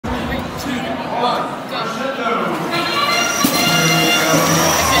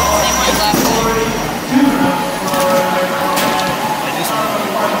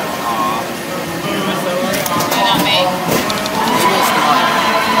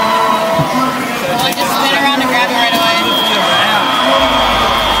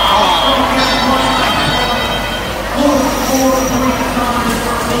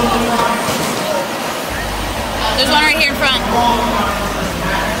front.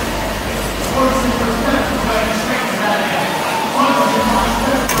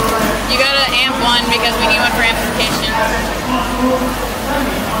 You gotta amp one because we need one for amplification.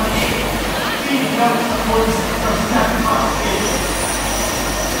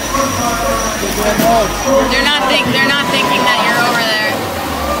 They're not thinking that you're over there.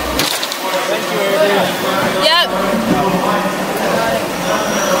 Thank you, Avery. Yep.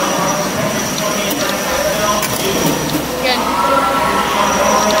 Good.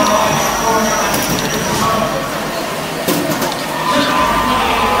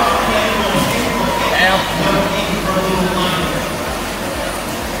 Amp.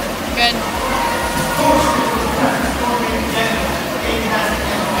 Good.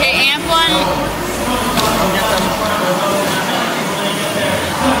 Okay, amp one.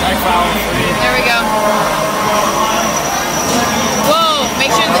 There we go. Whoa,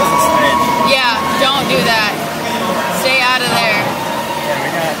 make sure this is... Yeah, don't do that. Stay out of there.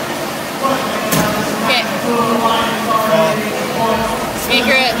 Okay.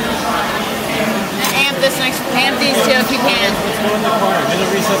 Speaker it. And amp this next... Amp these two if you can. Let's go in the corner. Then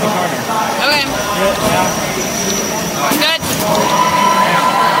reset the corner. Okay. Good.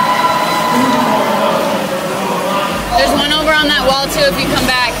 There's one over on that wall too if you come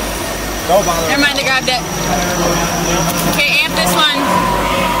back. Don't bother. Never mind, I grabbed it. Okay, amp this one.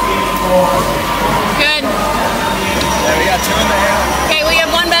 Good. Yeah, we got two in the amp. Okay, we have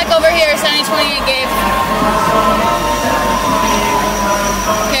one back over here, 7028 Gabe.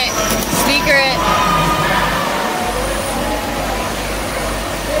 Okay, speaker it.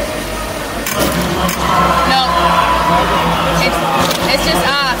 No. It's just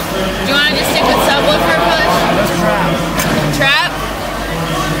off. Do you want to just stick with subwoofer push? Let's trap. Trap?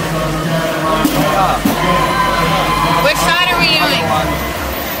 Which side are we doing?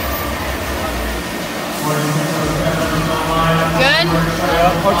 Good?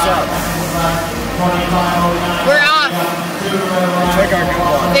 Yeah, push up. We're off. Take our good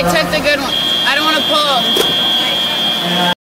one. They took the good one. I don't want to pull.